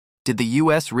Did the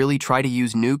US really try to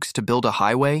use nukes to build a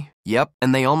highway? Yep,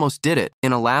 and they almost did it,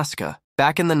 in Alaska.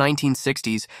 Back in the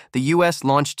 1960s, the US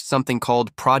launched something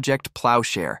called Project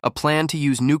Plowshare, a plan to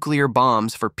use nuclear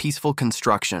bombs for peaceful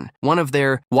construction. One of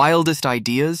their wildest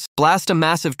ideas? Blast a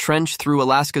massive trench through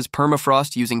Alaska's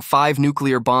permafrost using 5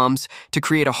 nuclear bombs to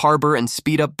create a harbor and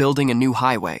speed up building a new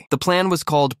highway. The plan was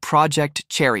called Project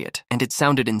Chariot, and it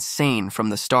sounded insane from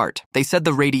the start. They said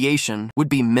the radiation would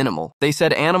be minimal. They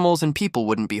said animals and people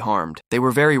wouldn't be harmed. They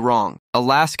were very wrong.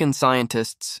 Alaskan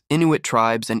scientists, Inuit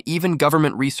tribes, and even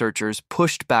government researchers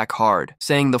pushed back hard,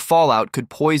 saying the fallout could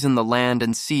poison the land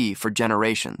and sea for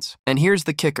generations. And here's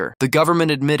the kicker. The government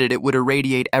admitted it would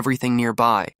irradiate everything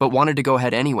nearby, but wanted to go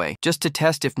ahead anyway, just to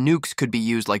test if nukes could be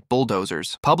used like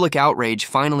bulldozers. Public outrage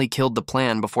finally killed the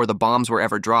plan before the bombs were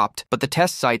ever dropped, but the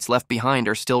test sites left behind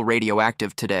are still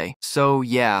radioactive today. So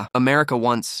yeah, America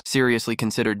once seriously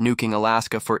considered nuking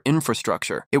Alaska for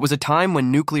infrastructure. It was a time when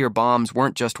nuclear bombs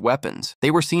weren't just weapons.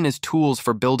 They were seen as tools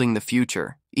for building the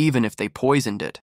future, even if they poisoned it.